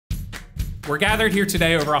We're gathered here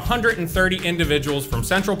today, over 130 individuals from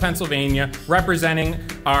central Pennsylvania representing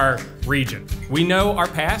our region. We know our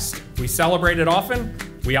past, we celebrate it often,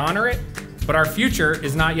 we honor it, but our future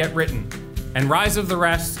is not yet written. And Rise of the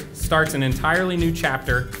Rest starts an entirely new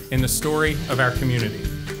chapter in the story of our community.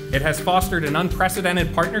 It has fostered an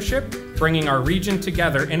unprecedented partnership, bringing our region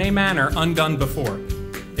together in a manner undone before.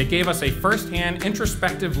 It gave us a first-hand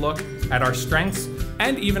introspective look at our strengths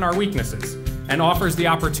and even our weaknesses, and offers the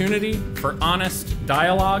opportunity for honest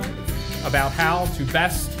dialogue about how to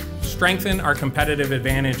best strengthen our competitive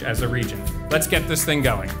advantage as a region. Let's get this thing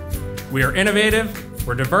going. We are innovative,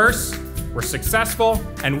 we're diverse, we're successful,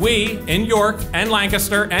 and we, in York and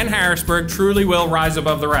Lancaster and Harrisburg, truly will rise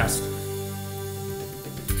above the rest.